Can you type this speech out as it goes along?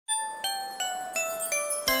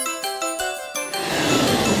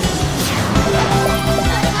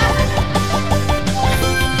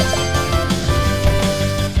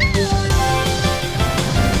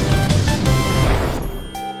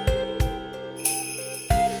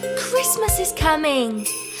Christmas is coming!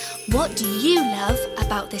 What do you love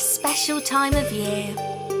about this special time of year?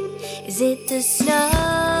 Is it the snow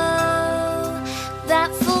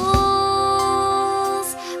that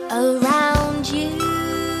falls around you?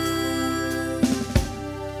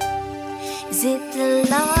 Is it the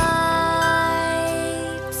lights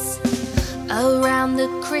around the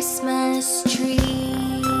Christmas tree?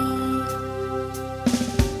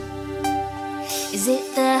 Is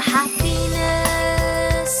it the happiness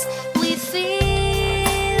we feel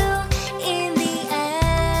in the air?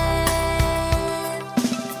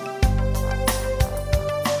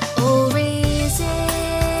 Or is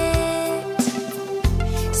it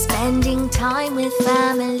spending time with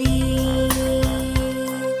family?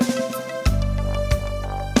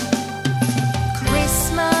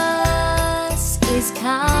 Christmas is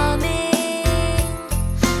coming.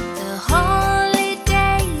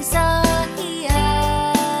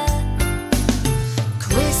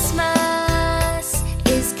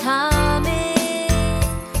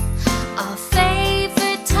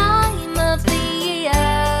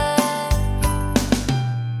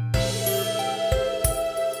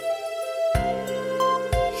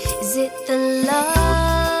 Is it the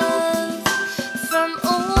love from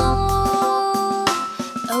all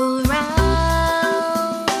around?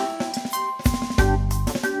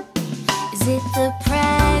 Is it the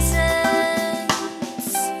presents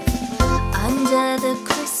under the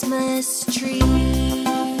Christmas tree?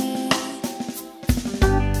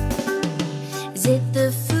 Is it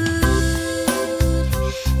the food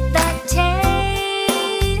that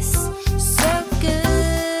tastes so good?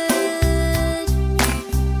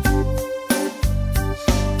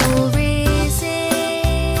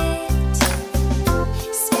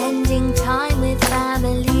 Time with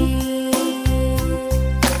family.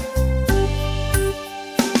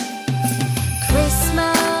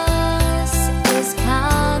 Christmas is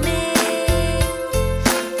coming.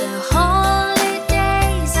 The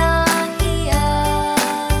holidays are here.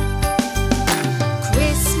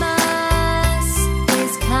 Christmas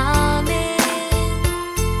is coming.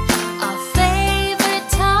 Our favorite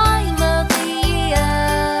time of the year.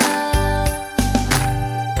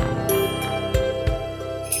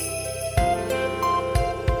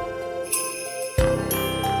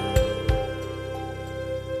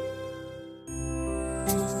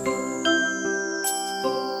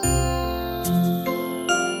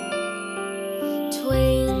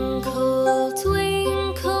 Twinkle,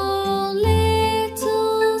 twinkle,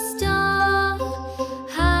 little star,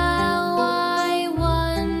 how I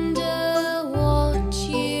wonder what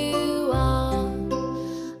you are.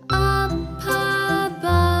 Up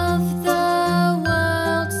above the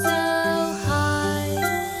world so high,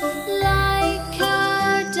 like a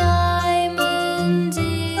diamond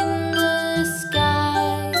in the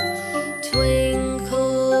sky.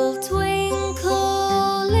 Twinkle,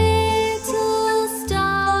 twinkle, little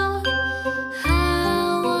star,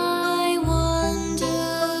 how I wonder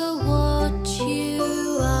what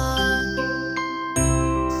you are.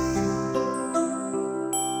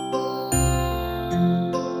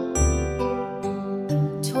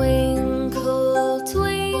 Twinkle,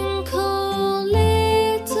 twinkle,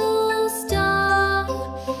 little star,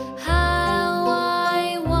 how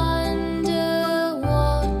I wonder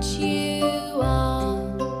what you are.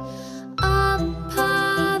 Up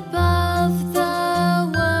above the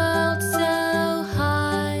world so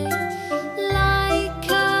high, like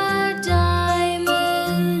a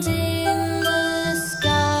diamond in the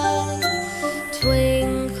sky.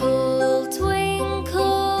 Twinkle,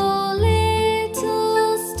 twinkle,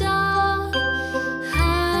 little star,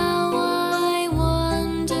 how I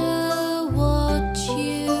wonder what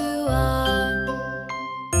you are.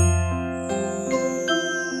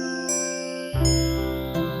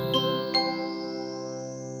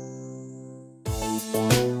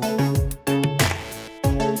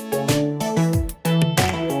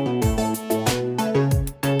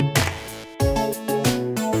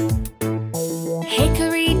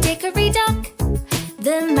 Hickory dickory dock,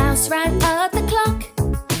 the mouse ran up the clock.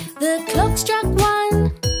 The clock struck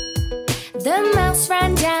one, the mouse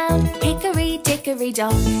ran down. Hickory dickory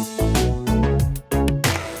dock.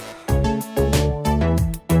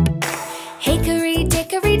 Hickory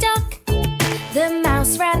dickory dock, the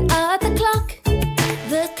mouse ran up the clock.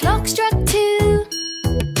 The clock struck two,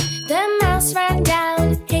 the mouse ran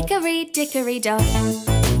down. Hickory dickory dock.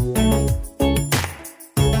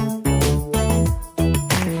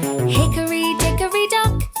 Hickory dickory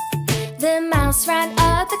dock, the mouse ran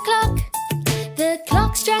up the clock. The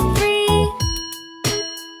clock struck three,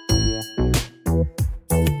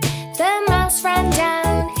 the mouse ran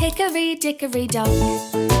down. Hickory dickory dock.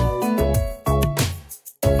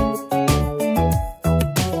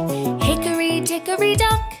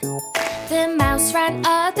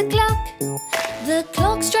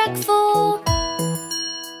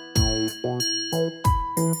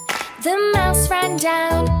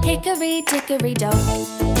 down, hickory dickory dock.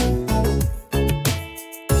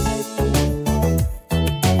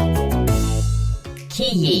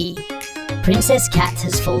 KiiYii. Princess Cat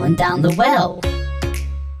has fallen down the well.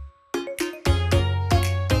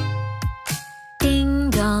 Ding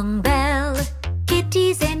dong bell,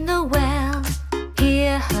 Kitty's in the well.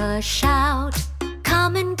 Hear her shout,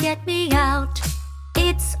 come and get me out.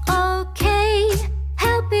 It's okay,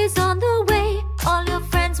 help is on the way. All your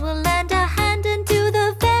friends will lend a hand and do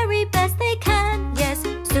the very best they can. Yes,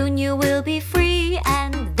 soon you will be free,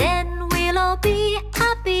 and then we'll all be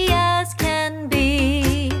happy as can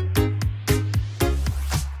be.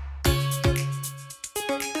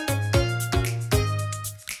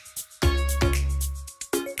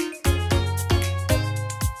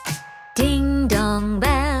 Ding dong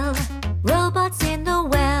bell, robot's in the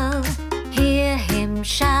well. Hear him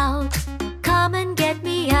shout, come and get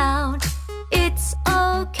me out. It's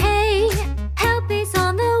okay, help is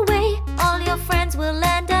on the way. All your friends will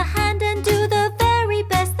lend a hand and do the very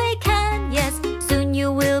best they can. Yes, soon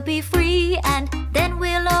you will be free, and then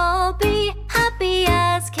we'll all be happy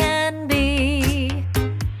as can be.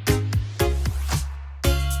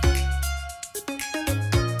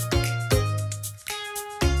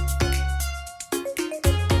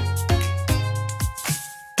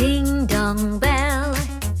 Ding dong bell,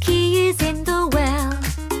 Kii is in the well.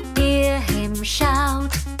 Hear him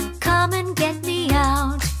shout, come and get me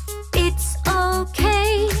out. It's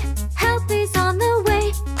okay, help is on the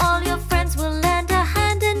way. All your friends will lend a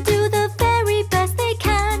hand and do the very best they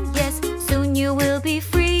can. Yes, soon you will be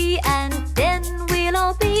free, and then we'll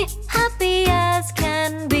all be happy as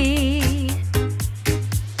can be.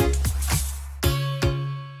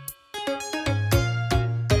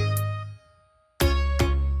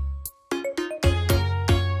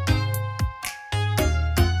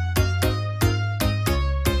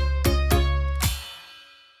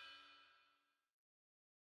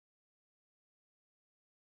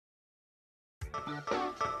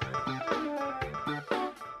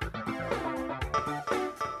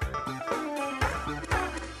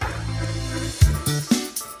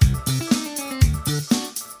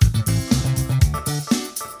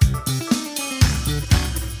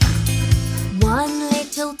 One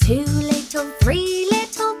little, two little, three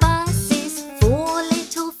little buses, 4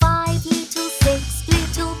 little, 5 little, 6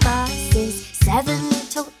 little buses, 7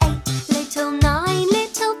 little, 8 little, 9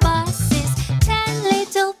 little buses, 10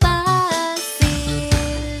 little buses.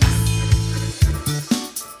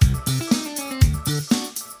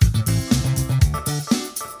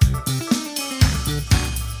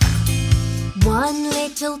 One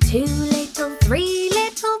little, two little, three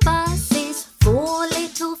little buses, 4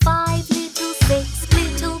 little, 5 little, 6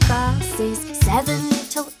 little buses, 7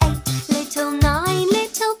 little, 8 little, 9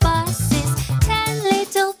 little buses, 10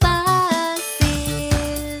 little buses.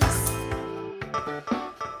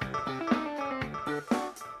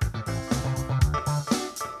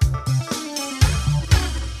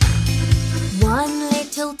 One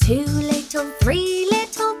little, two little, three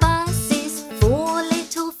little buses, 4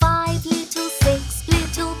 little, 5 little, 6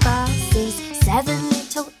 little buses, 7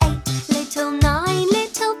 little, 8 little, 9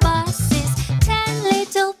 little buses, 10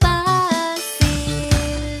 little buses.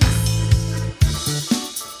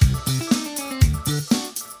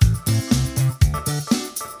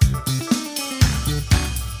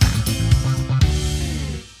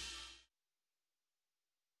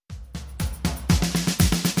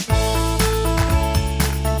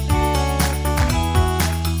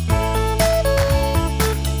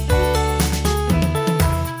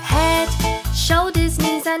 Head, shoulders,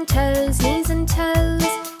 knees and toes, knees and toes.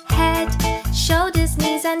 Head, shoulders,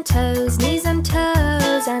 knees and toes, knees and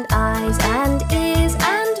toes. And eyes and ears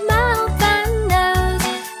and mouth and nose.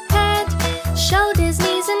 Head, shoulders,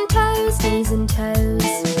 knees and toes, knees and toes.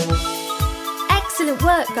 Excellent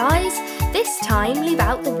work, guys. This time leave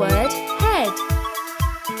out the word head.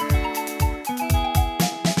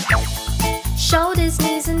 Shoulders,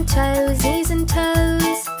 knees and toes, knees and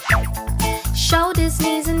toes. Shoulders,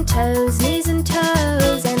 knees and toes, knees and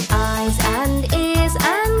toes. And eyes and ears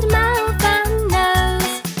and mouth and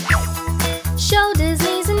nose. Shoulders,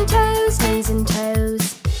 knees and toes, knees and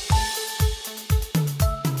toes.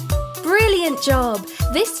 Brilliant job!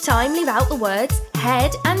 This time leave out the words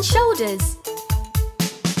head and shoulders.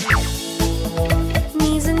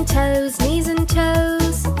 Knees and toes, knees and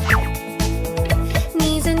toes.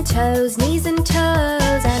 Knees and toes, knees and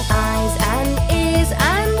toes. And eyes and ears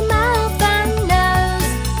and mouth and nose.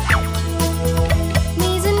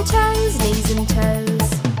 Knees and toes, knees and toes.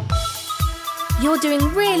 You're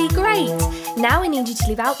doing really great. Now I need you to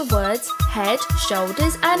leave out the words head,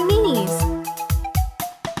 shoulders and knees.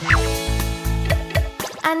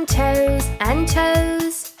 and toes and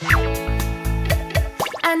toes.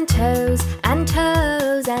 And toes and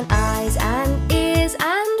toes, and eyes and ears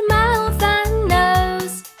and mouth and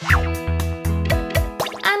nose.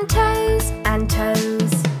 And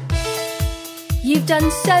toes. You've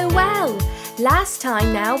done so well. Last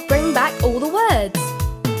time now, bring back all the words.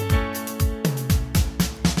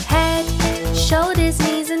 Head, shoulders,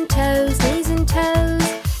 knees and toes, knees and toes.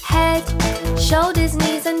 Head, shoulders,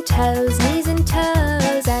 knees and toes, knees and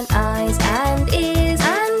toes. And eyes and ears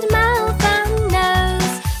and mouth and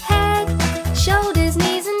nose. Head, shoulders,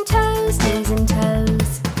 knees and toes, knees and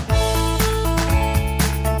toes.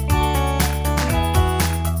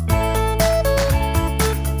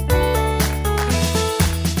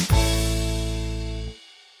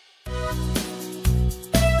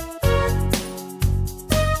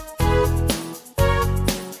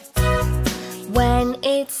 When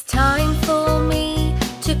it's time for me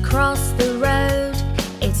to cross the road,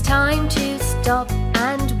 it's time to stop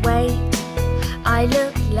and wait. I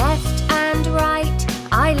look left and right,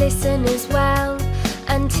 I listen as well,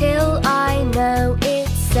 until I know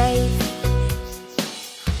it's safe.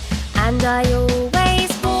 And I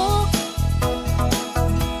always walk,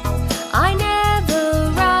 I never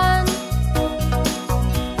run.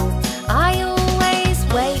 I always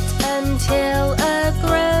wait until a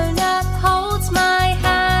grown-up holds my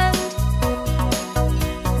hand.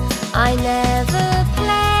 I never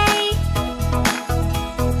play,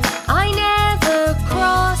 I never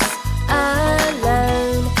cross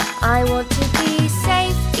alone. I want to be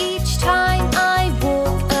safe each time I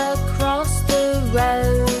walk across the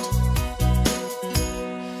road.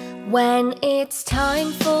 When it's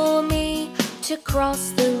time for me to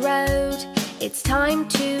cross the road, it's time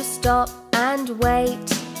to stop and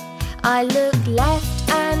wait. I look left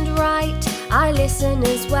and right, I listen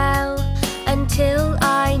as well, until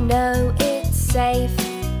I know it's safe.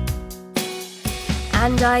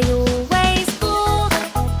 And I always walk,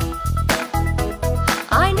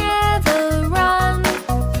 I never run.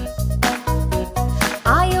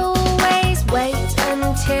 I always wait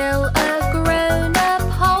until a grown-up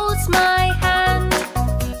holds my hand.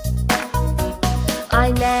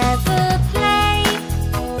 I never play,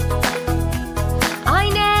 I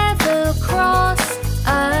never cross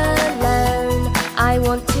alone. I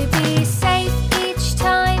want to be safe each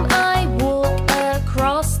time I walk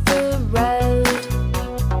across the road.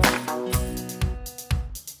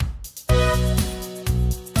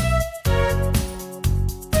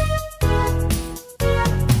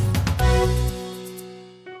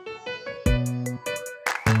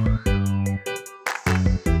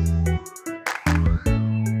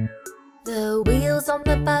 The wheels on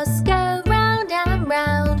the bus go round and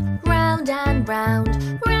round, round and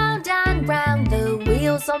round, round and round. The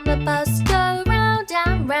wheels on the bus go round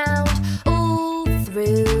and round, all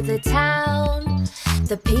through the town.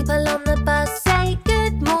 The people on the bus say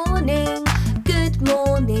good morning, good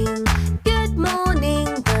morning, good morning.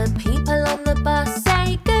 The people on the bus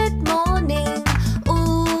say good morning,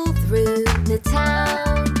 all through the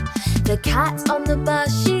town. The cat on the bus,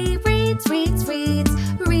 she reads, reads, reads,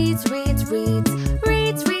 reads, reads, reads,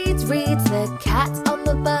 reads, reads, reads. The cat on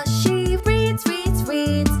the bus, she reads, reads,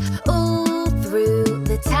 reads, all through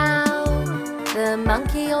the town. The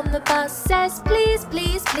monkey on the bus says please,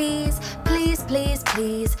 please, please, please, please,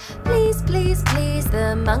 please, please, please, please.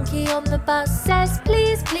 The monkey on the bus says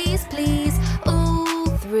please, please, please, all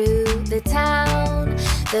through the town.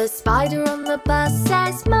 The spider on the bus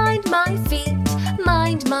says mind my feet,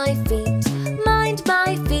 mind my feet, mind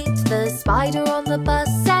my feet. The spider on the bus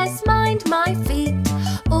says mind my feet,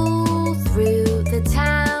 all through the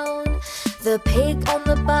town. The pig on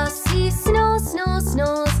the bus, he snores, snores,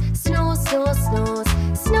 snores, snores, snores, snores,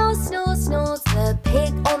 snores, snores, snores. The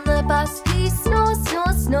pig on the bus, he snores,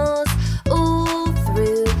 snores, snores, all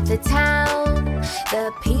through the town.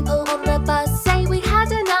 The people on the bus say we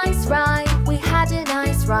had a nice ride, we had a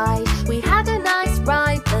nice ride, we had a nice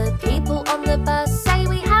ride. The people on the bus say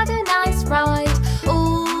we had a nice ride,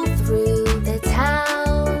 all through the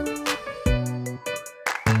town.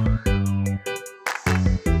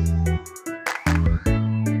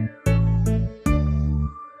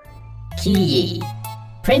 KiiYii.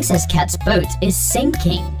 Princess Cat's boat is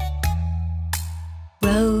sinking.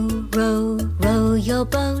 Row, row, row your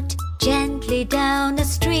boat gently down the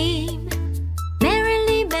stream.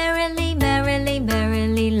 Merrily, merrily, merrily,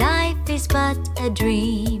 merrily, life is but a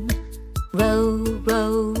dream. Row,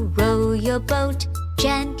 row, row your boat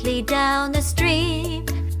gently down the stream.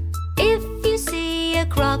 If you see a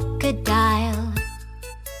crocodile,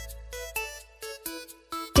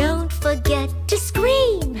 don't forget to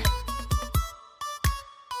scream.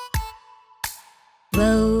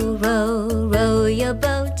 Row, row, row your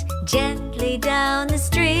boat gently down the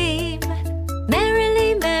stream.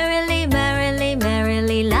 Merrily, merrily, merrily,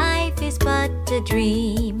 merrily, life is but a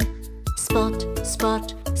dream. Spot,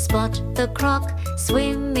 spot, spot the croc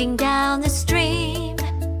swimming down the stream.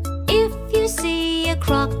 If you see a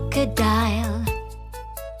crocodile,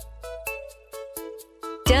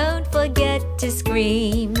 don't forget to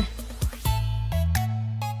scream.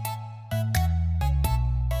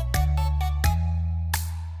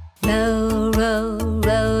 Row, row,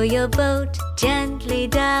 row your boat gently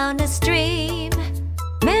down the stream.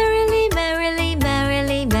 Merrily, merrily,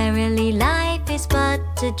 merrily, merrily, life is but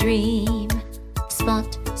a dream.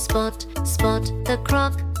 Spot, spot, spot the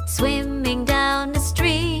croc swimming down the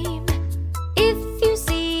stream. If you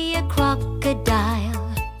see a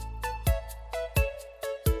crocodile,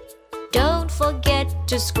 don't forget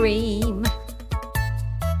to scream.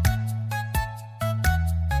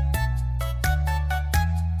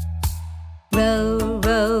 Row,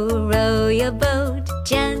 row, row your boat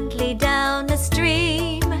gently down the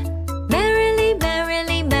stream. Merrily,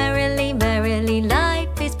 merrily, merrily, merrily,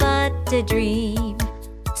 life is but a dream.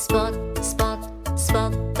 Spot, spot,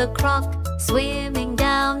 spot the croc swimming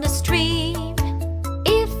down the stream.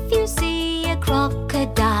 If you see a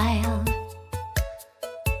crocodile,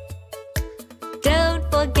 don't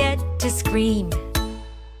forget to scream.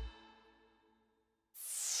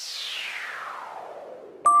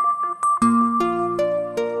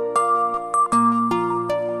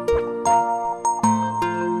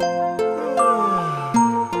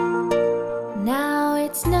 Now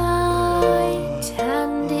it's night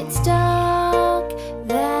and it's dark.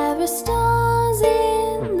 There are stars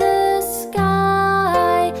in the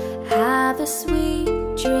sky. Have a sweet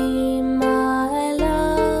dream, my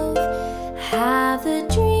love. Have a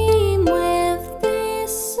dream with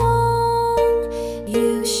this song.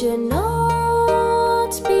 You should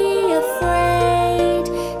not be afraid.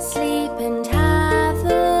 Sleep and have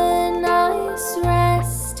a nice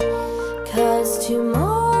rest, 'cause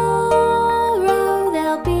tomorrow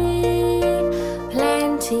there'll be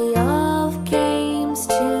plenty of games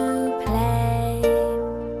to play.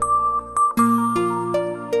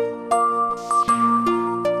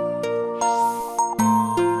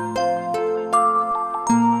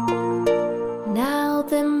 Now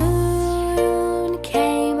the moon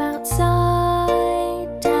came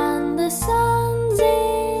outside and the sun's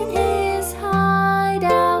in his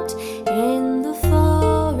hideout in the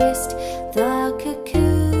forest. The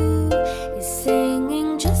cuckoo is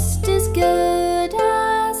singing just as good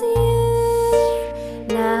as you.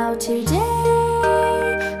 Now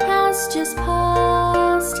today has just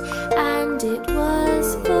passed and it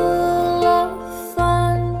was full of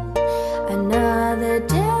fun. Another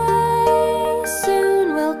day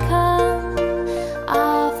soon will come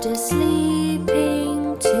after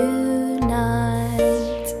sleeping tonight.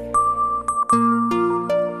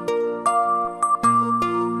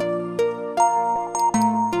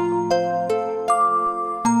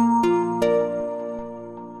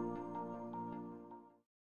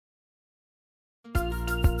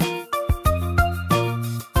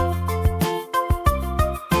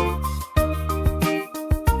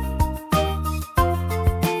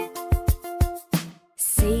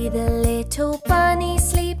 See the little bunny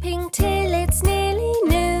sleeping till it's nearly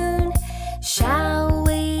noon. Shall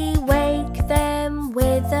we wake them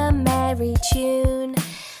with a merry tune?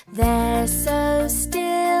 They're so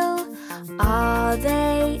still, are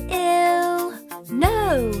they ill?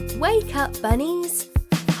 No, wake up bunnies.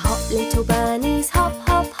 Hop little bunnies, hop,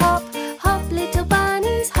 hop, hop. Hop little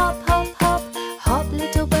bunnies, hop, hop, hop. Hop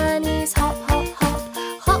little bunnies, hop, hop, hop.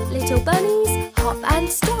 Hop little bunnies, hop and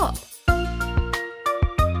stop.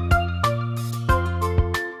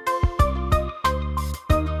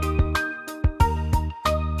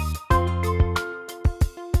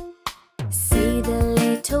 See the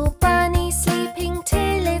little bunny sleeping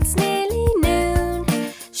till it's nearly noon.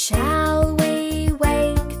 Shall we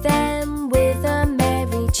wake them with a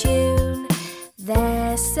merry tune?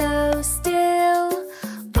 They're so still,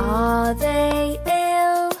 are they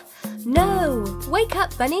ill? No, wake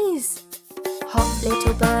up bunnies. Hop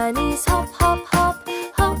little bunnies, hop, hop, hop.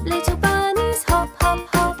 Hop little bunnies, hop, hop,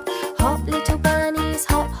 hop. Hop little bunnies,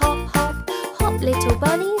 hop, hop, hop. Hop little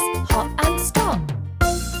bunnies, hop and stop.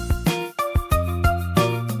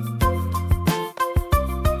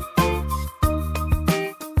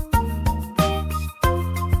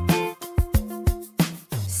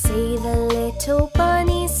 See the little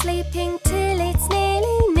bunny sleeping till it's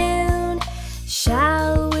nearly noon.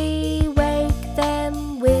 Shall we wake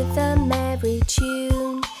them with a merry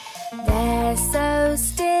tune? They're so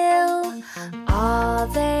still, are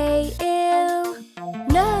they ill?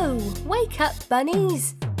 wake up,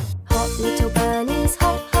 bunnies. Hop, little bunnies,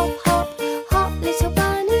 hop, hop, hop. Hop, little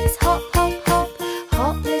bunnies, hop, hop, hop.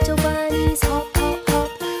 Hop, little bunnies, hop, hop,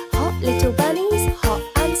 hop. Hop, little bunnies, hop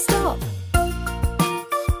and stop.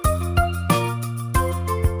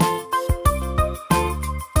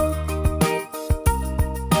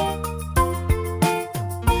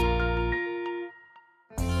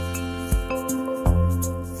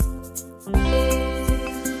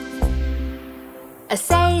 A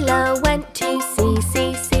sailor went to sea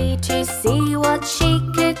to see what she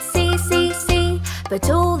could see. But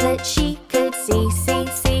all that she could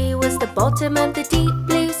see was the bottom of the deep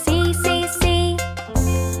blue sea.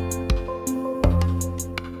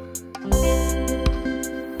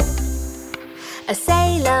 A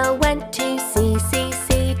sailor went to sea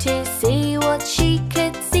to see what she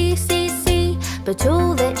could see. But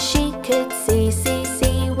all that she could see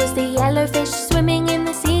was the yellow fish swimming in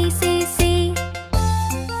the sea.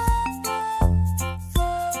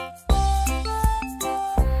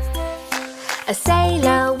 A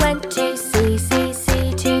sailor went to sea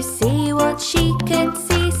to see what she could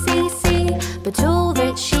see. But all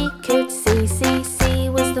that she could see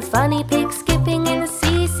was the funny pig skipping in the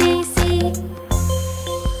sea.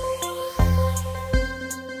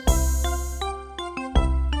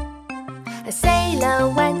 A sailor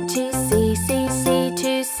went to sea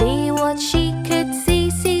to see what she could see.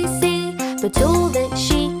 But all that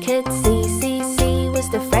she could see was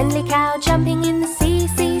the friendly cow jumping in the sea.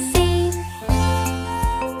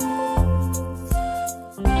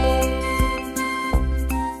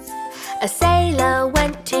 A sailor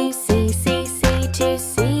went to sea to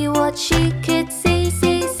see what she could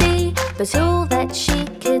see. But all that she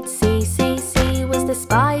could see was the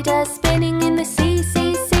spider spinning in the sea.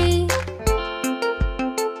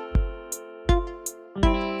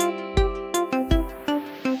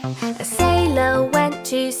 A sailor went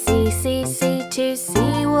to sea to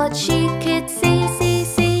see what she could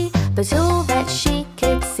see. But all that she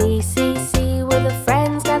could see were the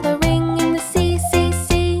friends gathering in the sea.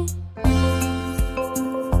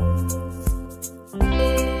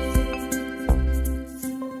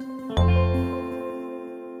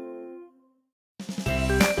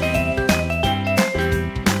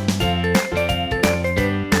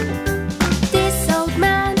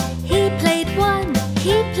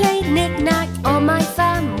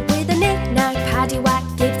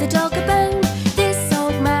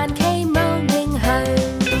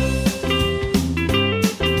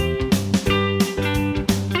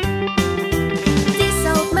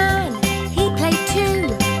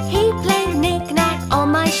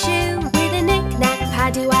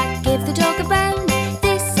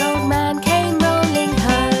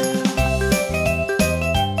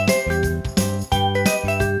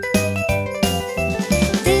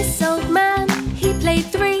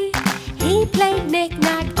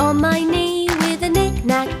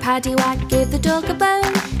 Paddywhack, give the dog a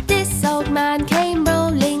bone. This old man came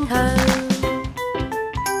rolling home.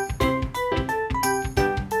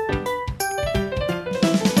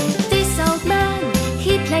 This old man,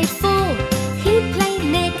 he played four. He played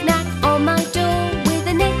knick-knack on my door. With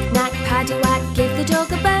a knick-knack, paddywhack, give the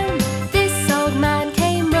dog a bone. This old man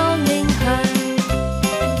came rolling home.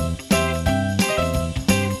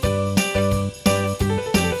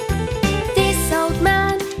 This old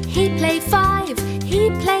man, he played five. He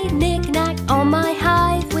played knick-knack on my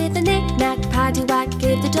hive. With a knick-knack, paddywhack,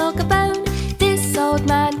 give the dog a bone. This old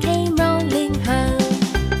man came rolling home.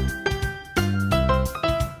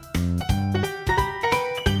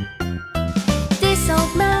 This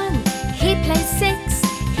old man, he played six.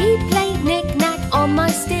 He played knick-knack on my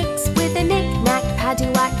sticks. With a knick-knack,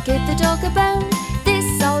 paddywhack, give the dog a bone. This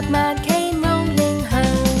old man came rolling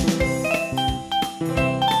home.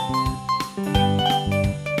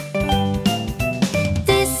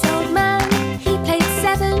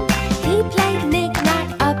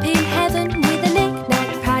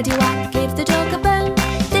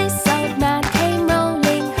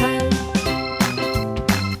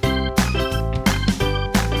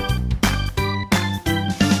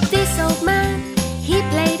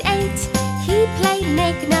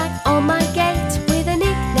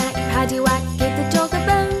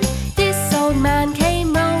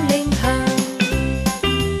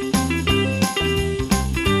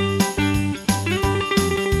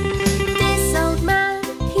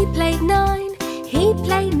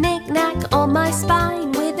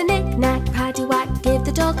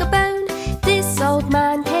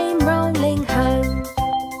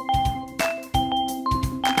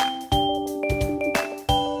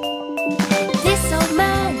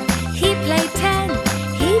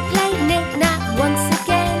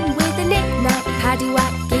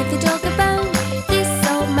 Paddywhack, give the dog a bone.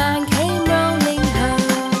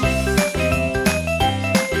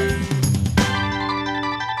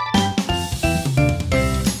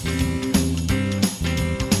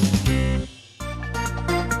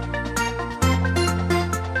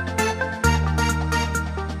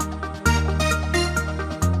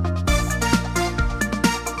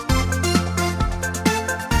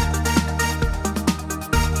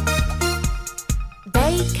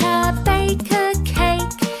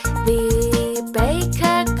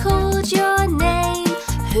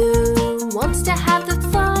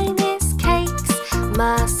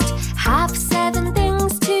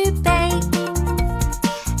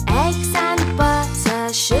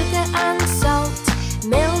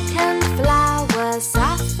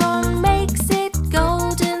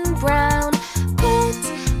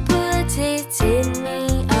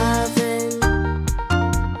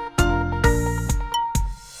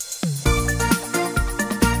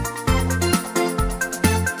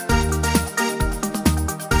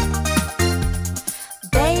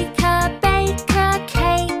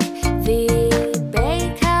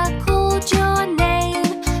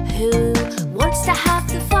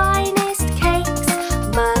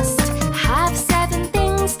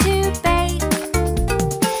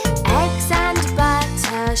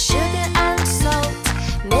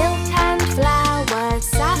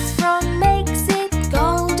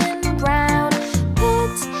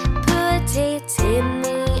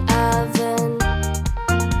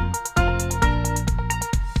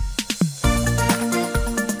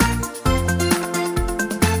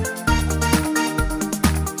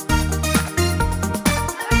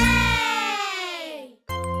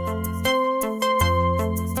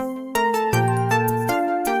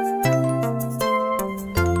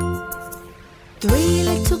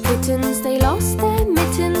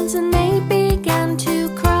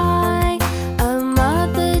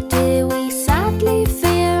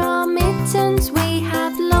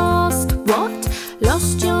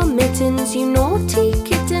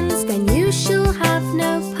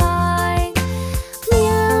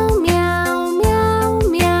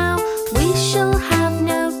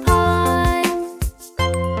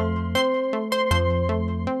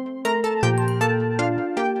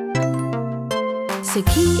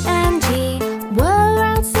 Kii and Yii were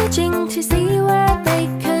out searching to see where they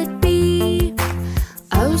could be.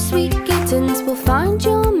 Oh, sweet kittens, we'll find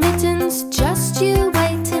your mittens, just you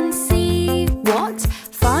wait and see. What?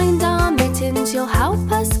 Find our mittens, you'll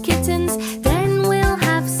help us kittens, then we'll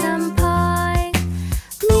have some pie.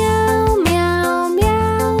 Meow, meow,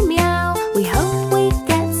 meow, meow, we hope we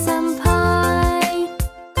get some pie.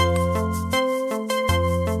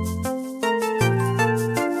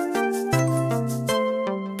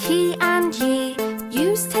 Kii and Yii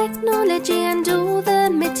used technology and all the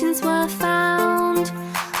mittens were found.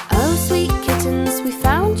 Oh, sweet kittens, we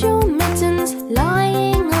found your mittens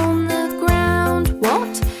lying on the ground.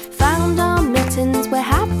 What? Found our mittens, we're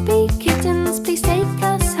happy kittens, please take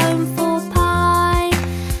us home for pie.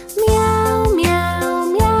 Meow, meow,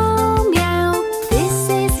 meow, meow, this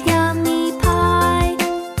is yummy pie.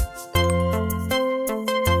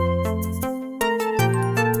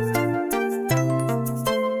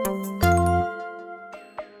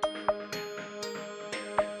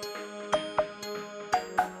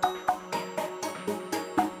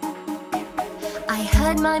 I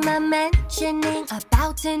heard my mum mentioning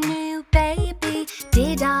about a new baby.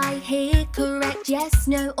 Did I hear correct? Yes,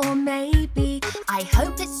 no, or maybe? I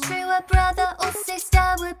hope it's true, a brother or sister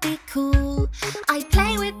would be cool. I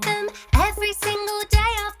play with them every single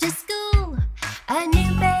day after school. A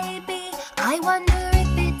new baby, I wonder if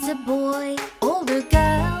it's a boy or a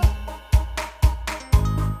girl.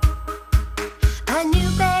 A new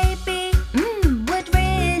baby, would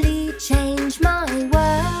really change my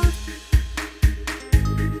world.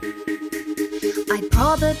 I'd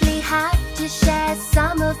probably have to share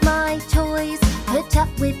some of my toys, put up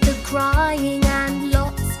with the crying and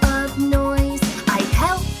lots of noise. I'd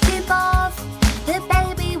help to bath the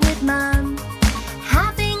baby with mum.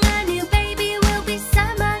 Having a new baby will be so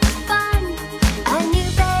much fun. A new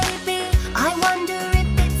baby, I wonder if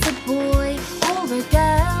it's a boy or a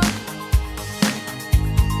girl.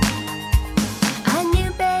 A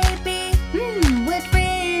new baby, would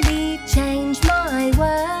really change my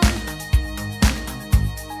world.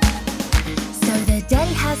 So the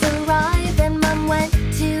day has arrived and mum went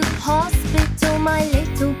to hospital. My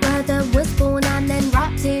little brother was born and then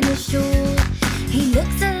wrapped in a shawl. He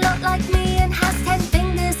looks a lot like me and has 10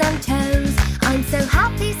 fingers and toes. I'm so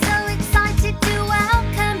happy, so excited to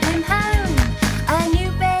welcome him home. A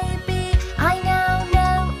new baby, I now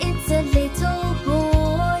know it's a little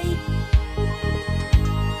boy.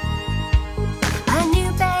 A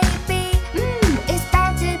new baby, is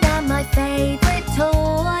better than my favorite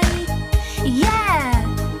toy. Yeah!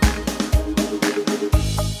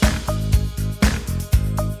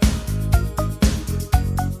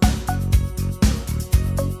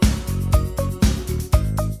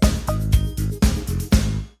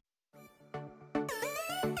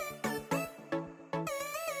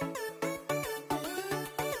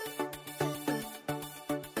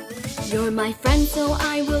 You're my friend, so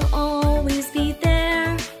I will always be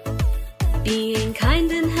there. Being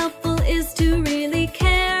kind and helpful is to really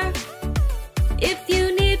care. If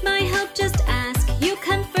you need my help, just ask. You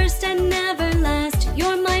come first and never last.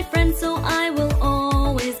 You're my friend, so I will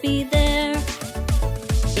always be there.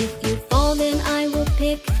 If you fall, then I will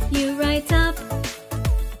pick you right up.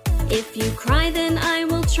 If you cry, then I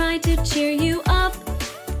will try to cheer you up.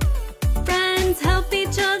 Friends help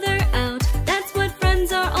each other out. That's what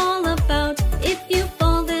friends are all about. If you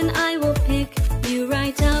fall, then I will pick you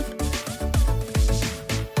right up.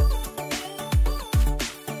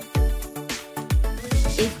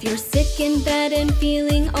 If you're sick in bed and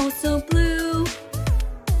feeling oh so blue,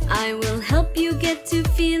 I will help you get to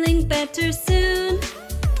feeling better soon.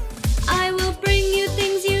 I will bring you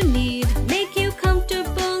things you need, make you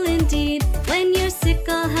comfortable indeed. When you're sick,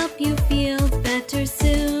 I'll help you feel better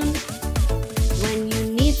soon. When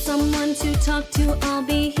you need someone to talk to, I'll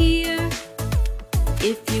be here.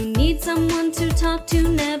 If you need someone to talk to,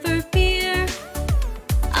 never fear.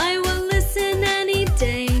 I will listen any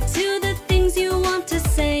day to the things you want to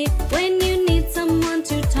say. When you need someone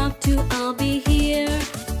to talk to, I'll be here.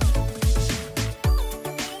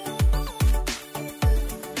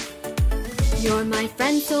 You're my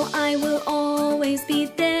friend, so I will always be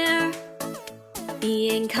there.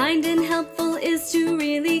 Being kind and helpful is to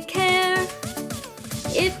really care.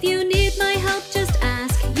 If you need my help, just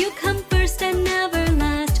ask. You come first and never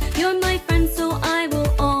last. You're my friend, so I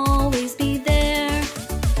will always be there.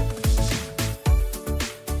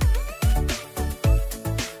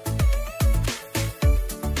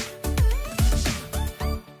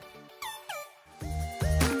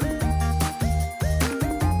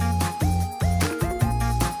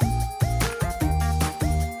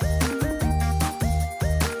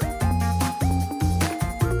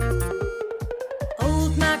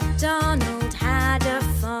 MacDonald had a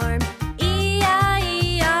farm,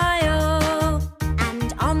 E-I-E-I-O.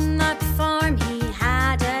 And on that farm he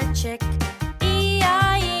had a chick,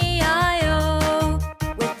 E-I-E-I-O.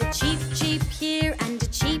 With a cheep cheep here and a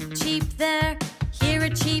cheep cheep there, here a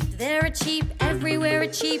cheep, there a cheep, everywhere a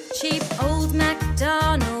cheep cheep. Old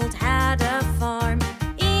MacDonald had a farm,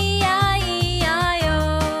 E-I-E-I-O.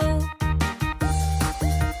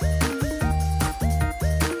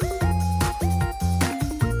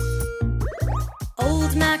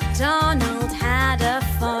 Old MacDonald had a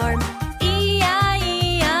farm,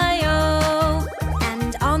 E-I-E-I-O.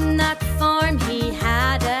 And on that farm he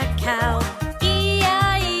had a cow,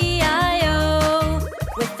 E-I-E-I-O.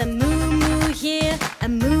 With a moo-moo here, a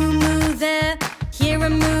moo-moo there, here a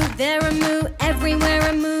moo, there a moo, everywhere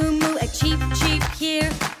a moo-moo. A cheep cheep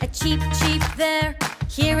here, a cheep cheep there,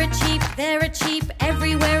 here a cheep, there a cheep,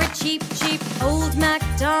 everywhere a cheep cheep. Old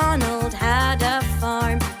MacDonald had a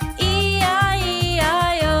farm,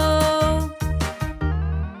 E-I-E-I-O.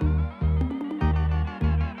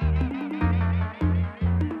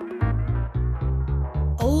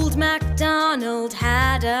 Old MacDonald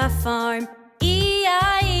had a farm,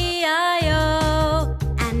 E-I-E-I-O.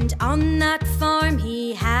 And on that farm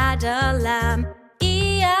he had a lamb,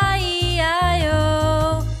 E-I-E-I-O.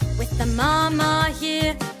 With a mama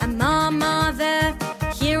here, a mama there,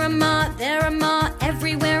 here a ma, there a ma,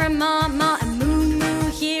 everywhere a mama. A moo-moo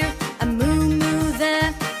here, a moo-moo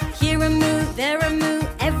there, here a moo, there a moo,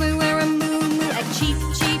 everywhere a moo-moo. A cheep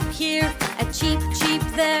cheep here, a cheep cheep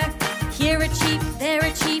there, here a cheep, there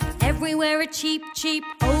a cheep, everywhere a cheep cheep.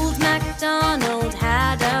 Old MacDonald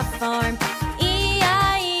had a farm,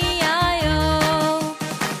 E-I-E-I-O.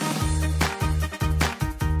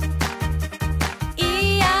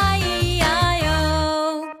 E-I-E-I-O.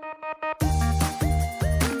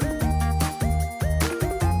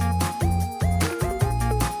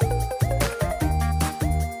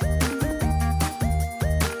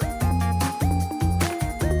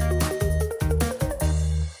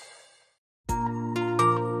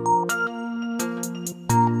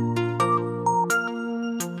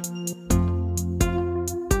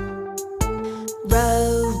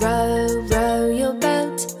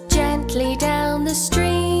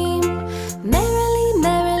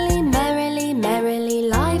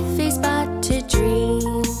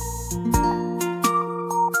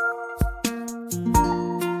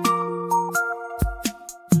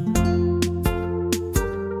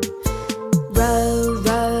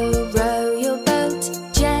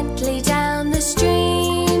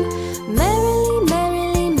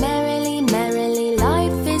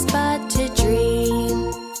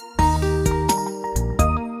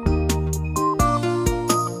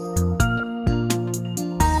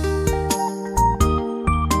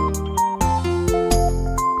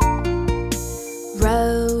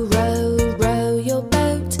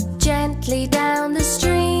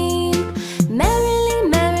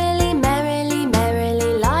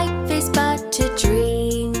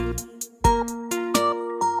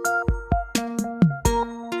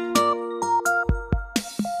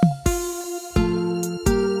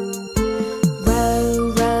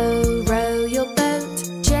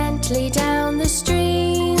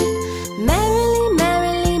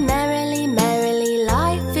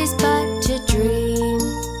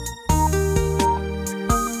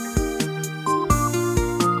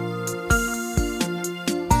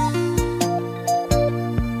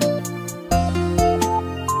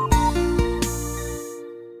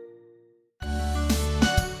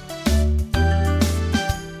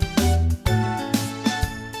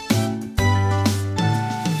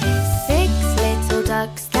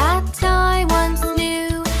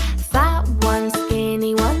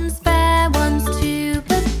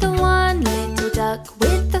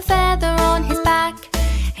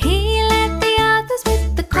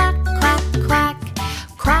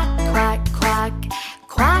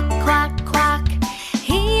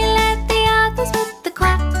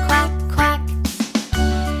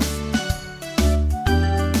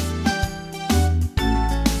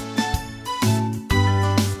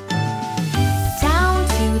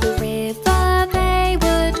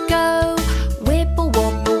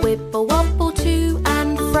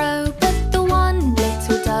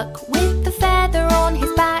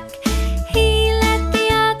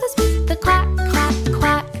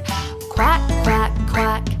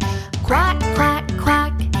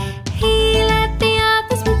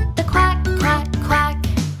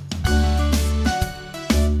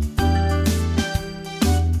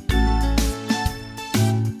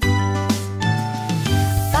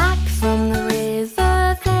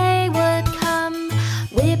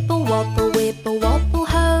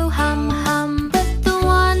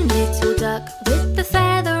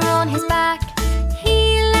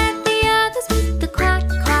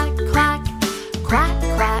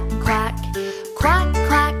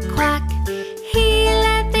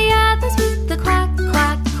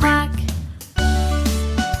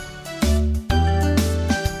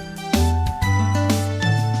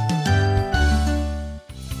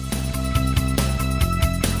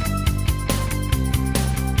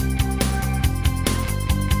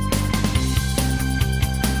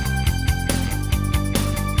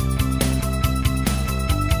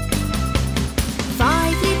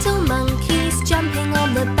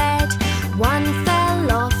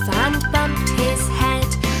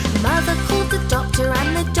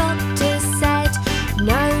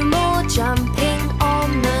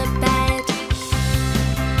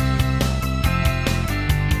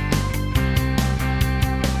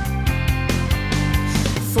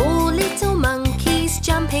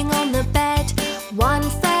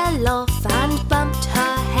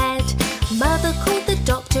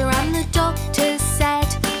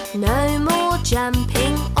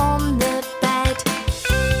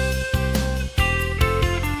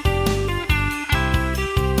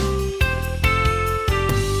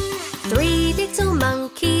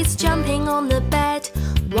 jumping on the bed.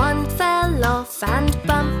 One fell off and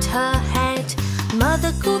bumped her head.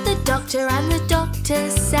 Mother called the doctor and the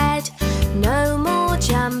doctor said, no more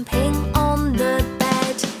jumping on the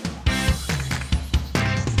bed.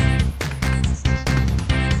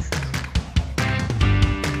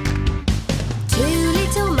 Two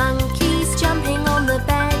little monkeys jumping on the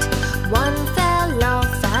bed. One fell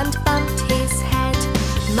off and bumped his head.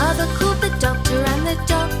 Mother called the doctor and the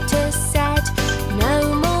doctor said,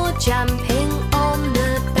 no more jumping on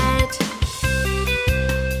the bed.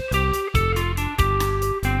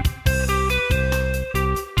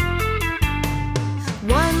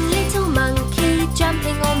 One little monkey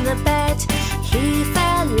jumping on the bed. He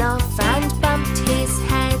fell off and bumped his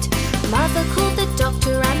head. Mother called the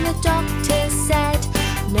doctor and the doctor said,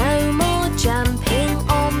 no more jumping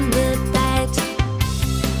on the bed.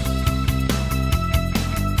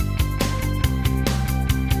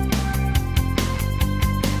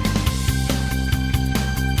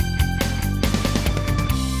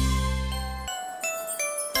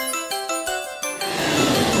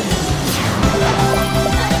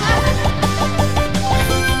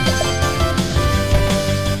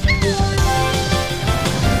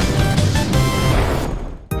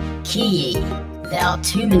 KiiYii, there are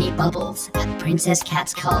too many bubbles at Princess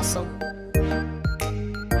Cat's castle.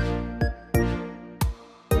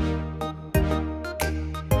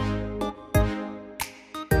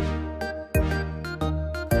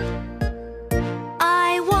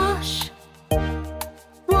 I wash,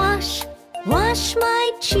 wash, wash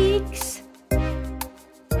my cheeks.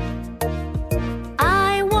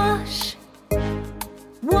 I wash,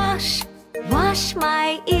 wash, wash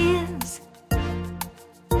my ears.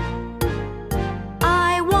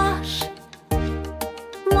 I wash,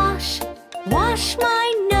 wash, wash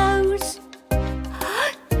my nose.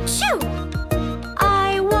 Achoo!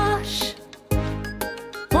 I wash,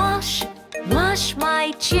 wash, wash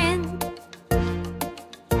my chin.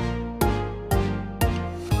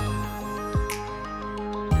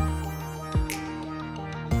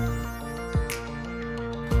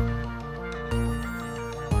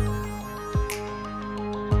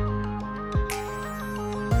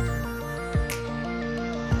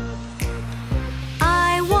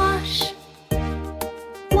 I wash,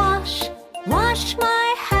 wash, wash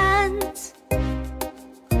my hands.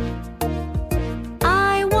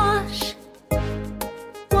 I wash,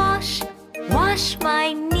 wash, wash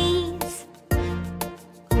my knees.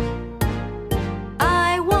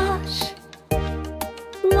 I wash,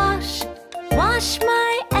 wash, wash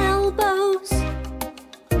my elbows.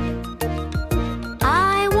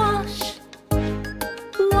 I wash,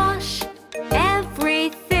 wash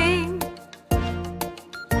everything.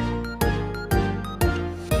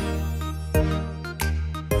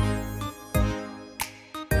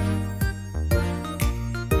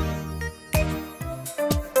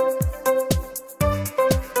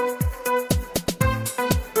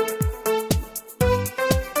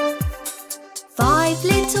 Five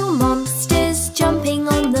little monsters jumping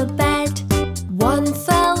on the bed. One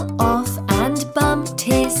fell off and bumped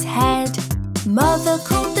his head. Mother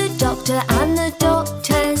called the doctor and the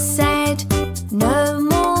doctor said, no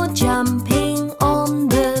more jumping on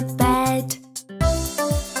the bed.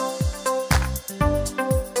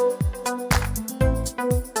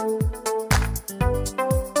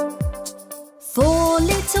 Four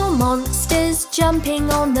little monsters jumping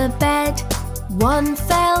on the bed. One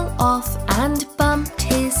fell off and bumped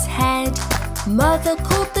his head. Mother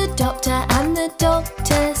called the doctor and the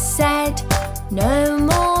doctor said, no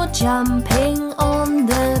more jumping on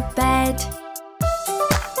the bed.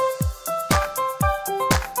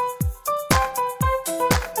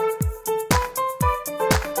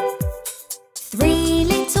 Three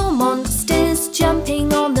little monsters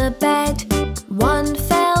jumping on the bed. One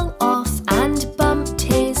fell off and bumped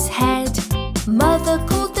his head. Mother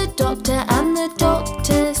called the doctor and the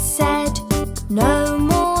doctor said, no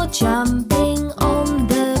more jumping on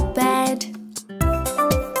the bed.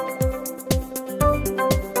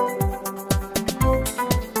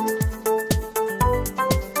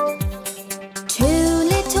 Two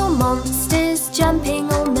little monsters jumping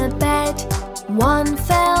on the bed. One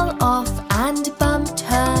fell off and bumped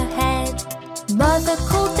her head. Mother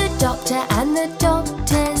called the doctor and the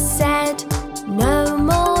doctor said, no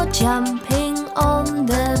more jumping on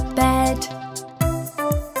the bed.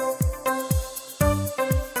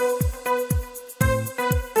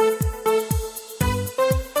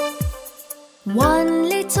 One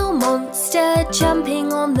little monster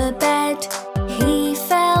jumping on the bed. He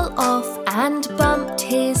fell off and bumped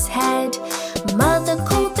his head. Mother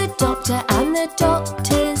called the doctor and the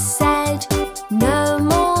doctor said, no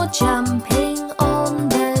more jumping on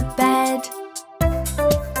the bed.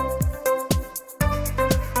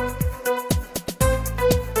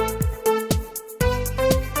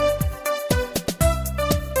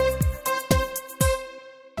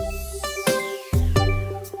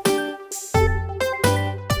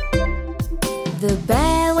 The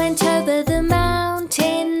bear went over the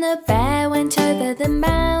mountain. The bear went over the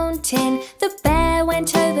mountain. The bear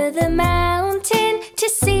went over the mountain to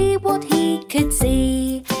see what he could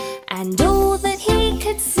see. And all that he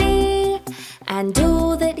could see, and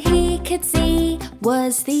all that he could see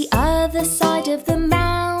was the other side of the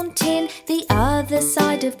mountain. The other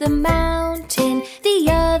side of the mountain. The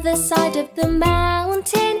other side of the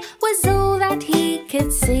mountain was all that he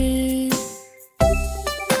could see.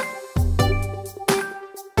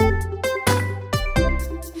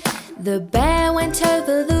 The bear went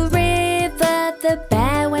over the river. The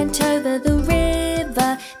bear went over the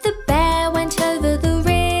river. The bear went over the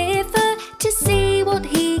river to see what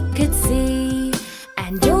he could see.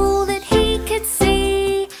 And all that he could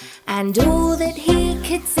see, and all that he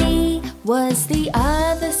could see was the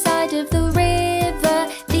other side of the river.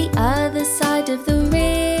 The other side of the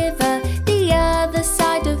river. The other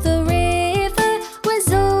side of the river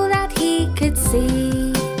was all that he could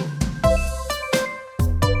see.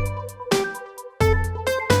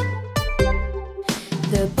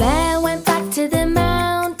 The bear went back to the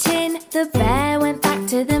mountain. The bear went back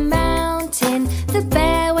to the mountain. The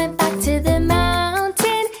bear went back to the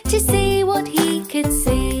mountain to see what he could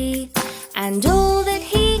see. And all that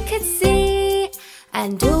he could see,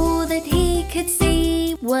 and all that he could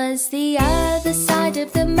see was the other side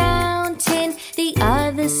of the mountain. The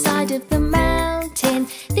other side of the mountain.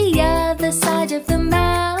 The other side of the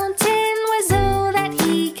mountain was all that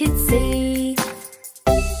he could see.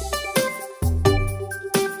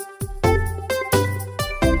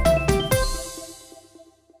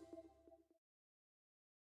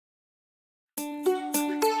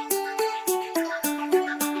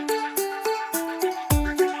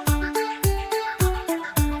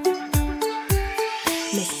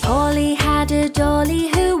 A dolly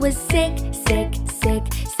who was sick, sick, sick.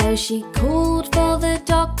 So she called for the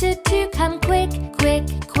doctor to come quick, quick,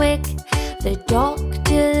 quick. The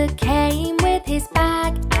doctor came with his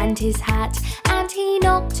bag and his hat, and he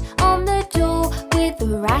knocked on the door with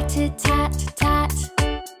a rat-a-tat-tat.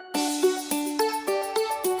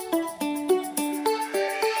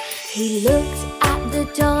 He looked at the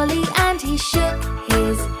dolly and he shook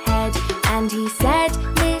his head, and he said,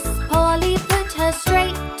 "Miss Polly, put her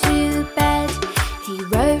straight to bed." He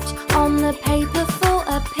wrote on the paper for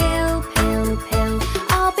a pill, pill, pill.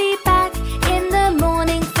 "I'll be back in the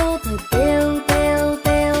morning for the bill, bill,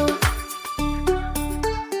 bill."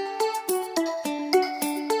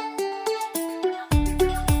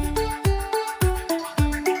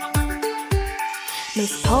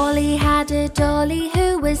 Miss Polly had a dolly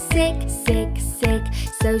who was sick, sick, sick.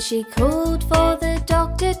 So she called for the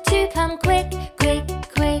doctor to come quick, quick,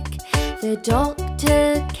 quick. The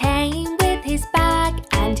doctor came with his bag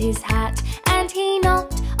and his hat, and he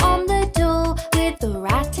knocked on the door with the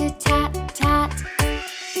rat-a-tat-tat.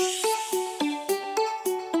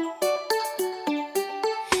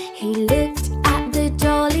 He looked at the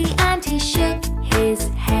dolly and he shook his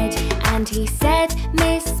head, and he said,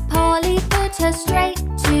 "Miss Polly, put her straight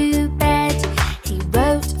to bed." He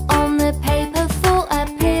wrote on the paper for a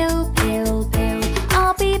pill, pill, pill.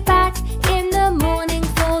 "I'll be back in the morning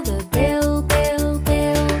for the bill, bill,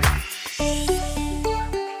 bill."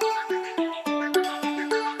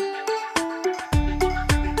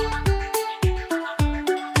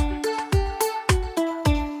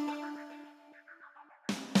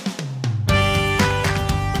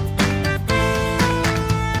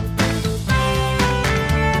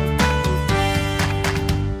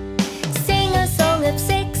 Sing a song of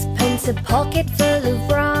sixpence, a pocket full of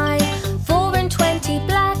rye, 4 and 20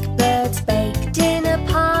 blackbirds baked in a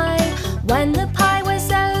pie. When the pie was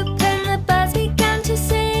open, the birds began to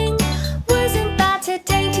sing. Wasn't that a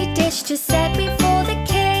dainty dish to set before the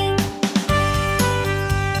king?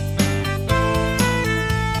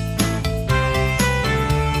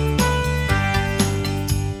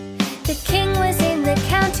 The king was in the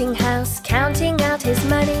counting house, counting out his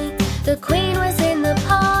money. The queen was in the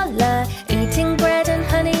parlour, eating bread and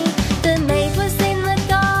honey. The maid was in the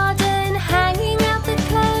garden, hanging out the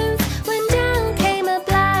clothes, when down came a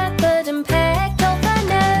blackbird and pecked off her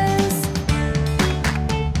nose.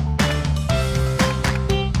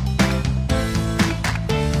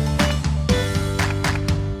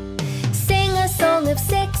 Sing a song of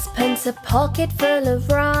sixpence, a pocket full of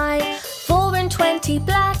rye, 4 and 20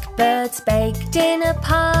 blackbirds baked in a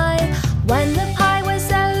pie. When the pie was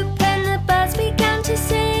open, the birds began to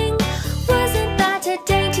sing. Wasn't that a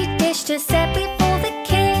dainty dish to set before the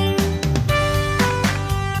king?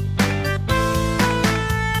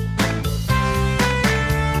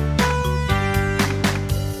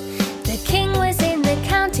 The king was in the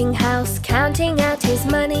counting house, counting out his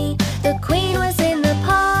money. The The queen was in the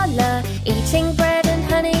parlour, eating bread and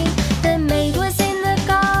honey. The maid was in the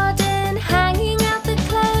garden, hanging out the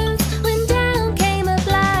clothes, when down came a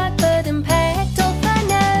blackbird and pecked off her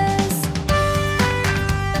nose.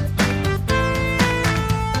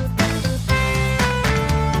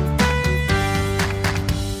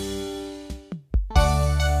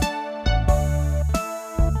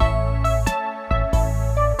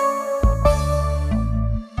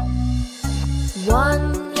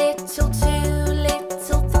 One little, two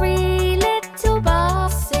little, three little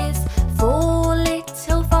buses, four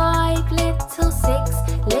little, five little, six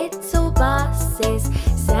little buses,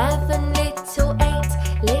 seven little, eight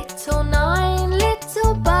little, nine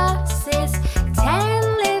little buses,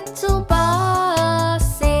 10 little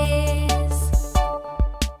buses.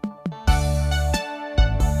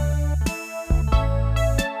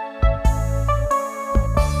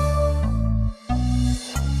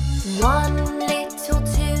 One little,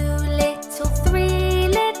 two little, three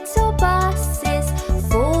little buses,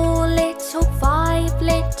 four little, five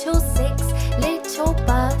little, six little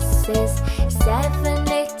buses, seven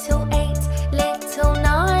little, eight little,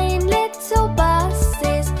 nine little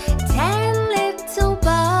buses, 10 little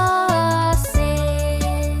buses.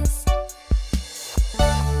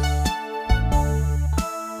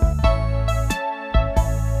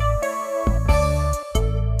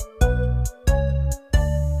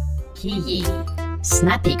 KiiYii.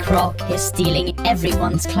 Snappy Croc is stealing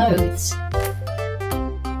everyone's clothes.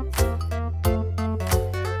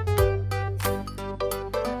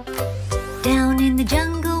 Down in the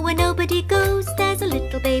jungle where nobody goes, there's a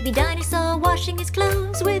little baby dinosaur washing his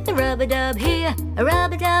clothes with a rub-a-dub here, a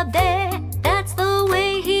rub-a-dub there. That's the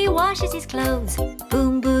way he washes his clothes.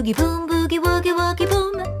 Boom boogie woogie woogie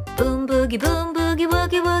boom. Boom boogie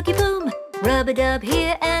woogie woogie boom. Rub-a-dub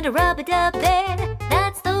here and a rub-a-dub there.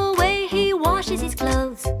 That's the way he washes his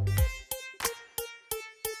clothes.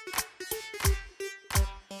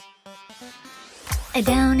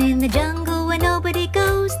 Down in the jungle where nobody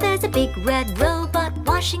goes, there's a big red robot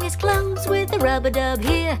washing his clothes with a rub-a-dub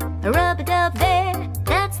here, a rub-a-dub there.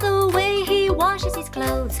 That's the way he washes his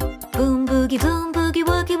clothes. Boom boogie woogie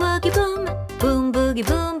woogie boom. Boom boogie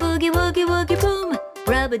woogie woogie boom.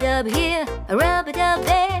 Rub-a-dub here, a rub-a-dub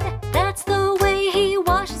there. That's the way he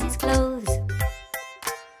washes his clothes.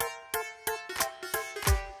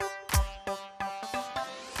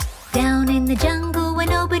 Down in the jungle where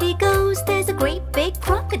nobody goes, there's a great big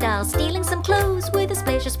crocodile stealing some clothes with a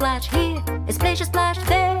splash here, a splash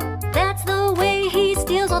there. That's the way he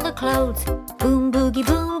steals all the clothes. Boom boogie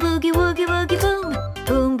woogie woogie boom.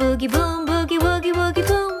 Boom boogie woogie woogie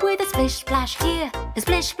boom. With a splash here, a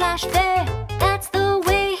splash there. That's the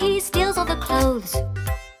way he steals all the clothes.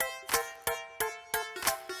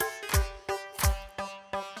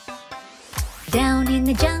 Down in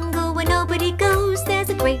the jungle where nobody goes, there's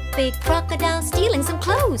a great big crocodile stealing some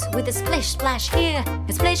clothes with a splash here,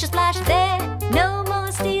 a splash there. No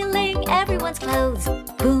more stealing everyone's clothes.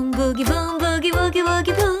 Boom boogie woogie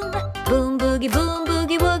woogie boom. Boom boogie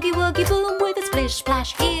woogie woogie boom. With a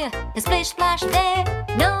splash here, a splash there.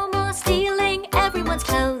 No more stealing everyone's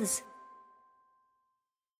clothes.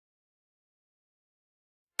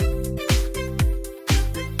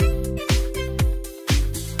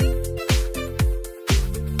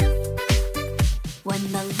 When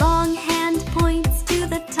the long hand points to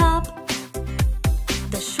the top,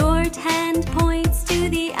 the short hand points to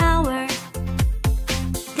the hour.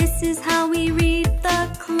 This is how we read the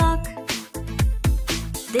clock.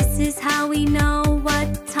 This is how we know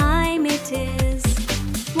what time it is.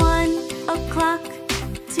 1 o'clock,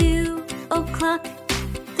 2 o'clock,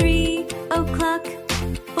 3 o'clock,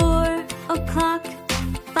 4 o'clock,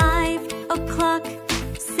 5 o'clock,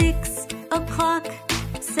 6 o'clock,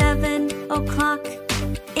 7 o'clock,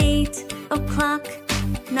 8 o'clock,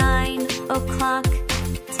 9 o'clock,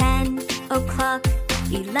 10 o'clock,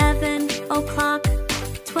 11 o'clock,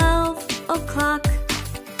 12 o'clock.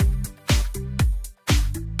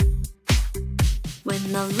 When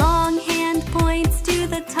the long hand points to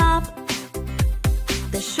the top,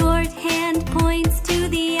 the short hand points to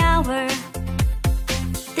the hour.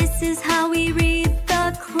 This is how we read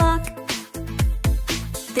the clock.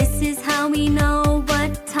 This is how we know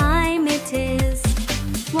what time it is.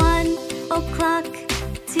 1 o'clock,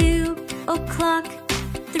 2 o'clock,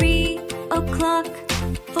 3 o'clock,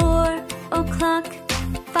 4 o'clock,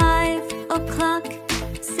 5 o'clock,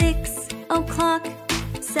 6 o'clock,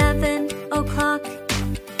 7 o'clock,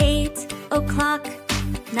 8 o'clock,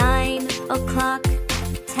 9 o'clock,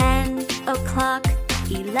 10 o'clock,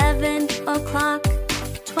 11 o'clock,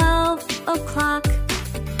 12 o'clock.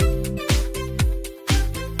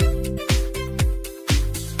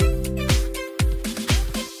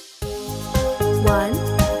 1,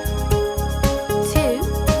 2,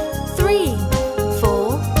 3,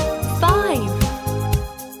 4, 5.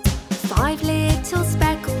 5 little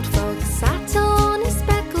speckled frogs sat on a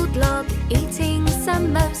speckled log, eating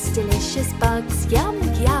some most delicious bugs. Yum,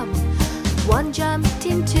 yum. One jumped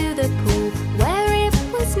into the pool where it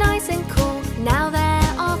was nice and cool. Now there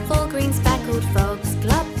are 4 green speckled frogs.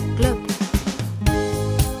 Glub, glub.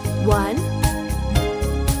 1,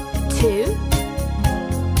 2,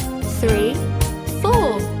 3,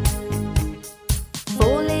 4.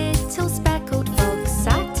 4 little speckled frogs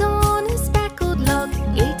sat on a speckled log,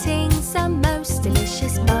 eating some most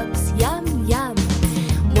delicious bugs. Yum, yum.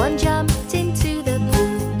 One jumped into the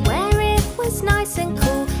pool where it was nice and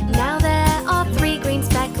cool. Now there are 3 green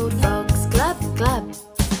speckled frogs. Glub, glub.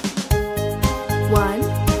 1,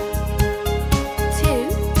 2,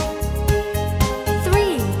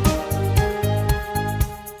 3.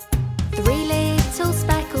 3 little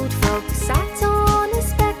speckled frogs sat on a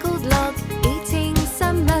speckled log, eating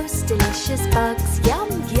some most delicious bugs. Yum,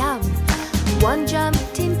 yum. One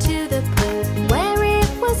jumped into the pool where it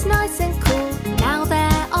was nice and cool. Now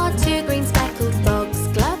there are 2 green speckled frogs.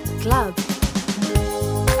 Glub, glub.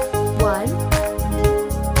 1,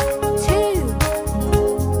 2.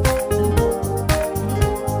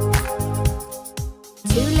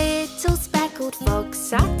 2 little speckled frogs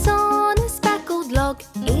sat on a speckled log,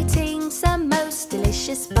 eating some most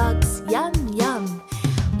delicious bugs. Yum, yum.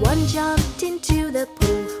 One jumped into the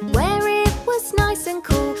pool where it was nice and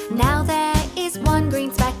cool. Now there is 1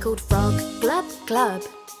 green speckled frog. Glub, glub.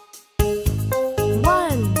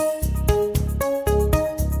 1.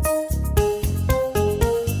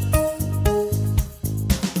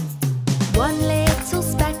 1 little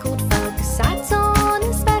speckled frog sat on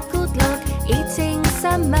a speckled log, eating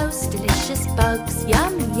some most delicious bugs.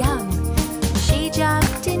 Yum, yum. She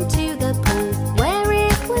jumped into the pool where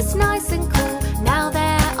it was nice and cool. Now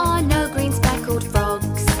there are no green speckled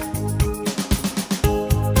frogs.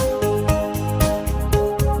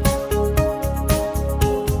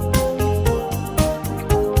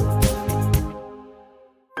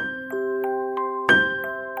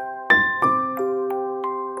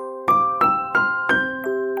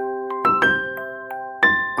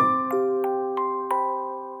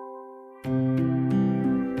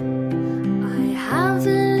 I have a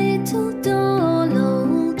little doll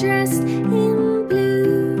all dressed in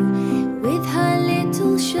blue, with her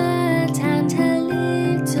little shirt and her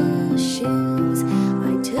little shoes.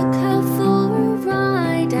 I took her for a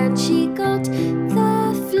ride and she got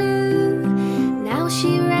the flu. Now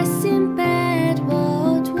she rests in bed,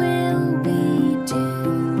 what will we do?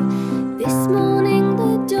 This morning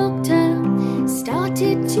the doctor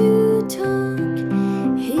started to talk.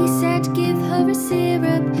 He said give her a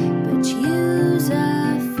syrup, but use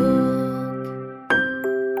a fork.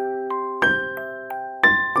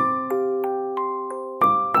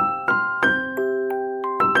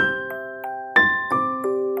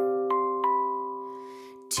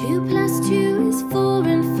 Two plus 2 is 4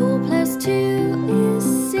 and 4 plus 2 is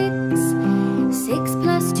 6. 6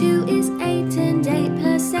 plus 2 is 8 and 8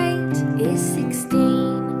 plus 8 is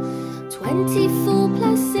 16. 24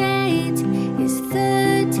 plus 8 is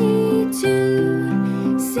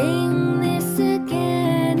 32. Sing this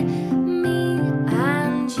again, me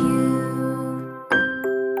and you.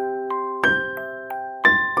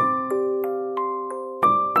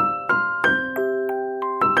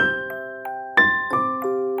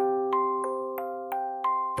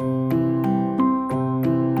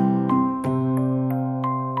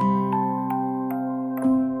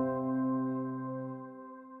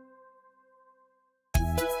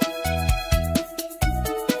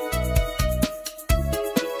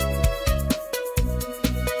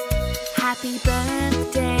 Happy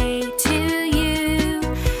birthday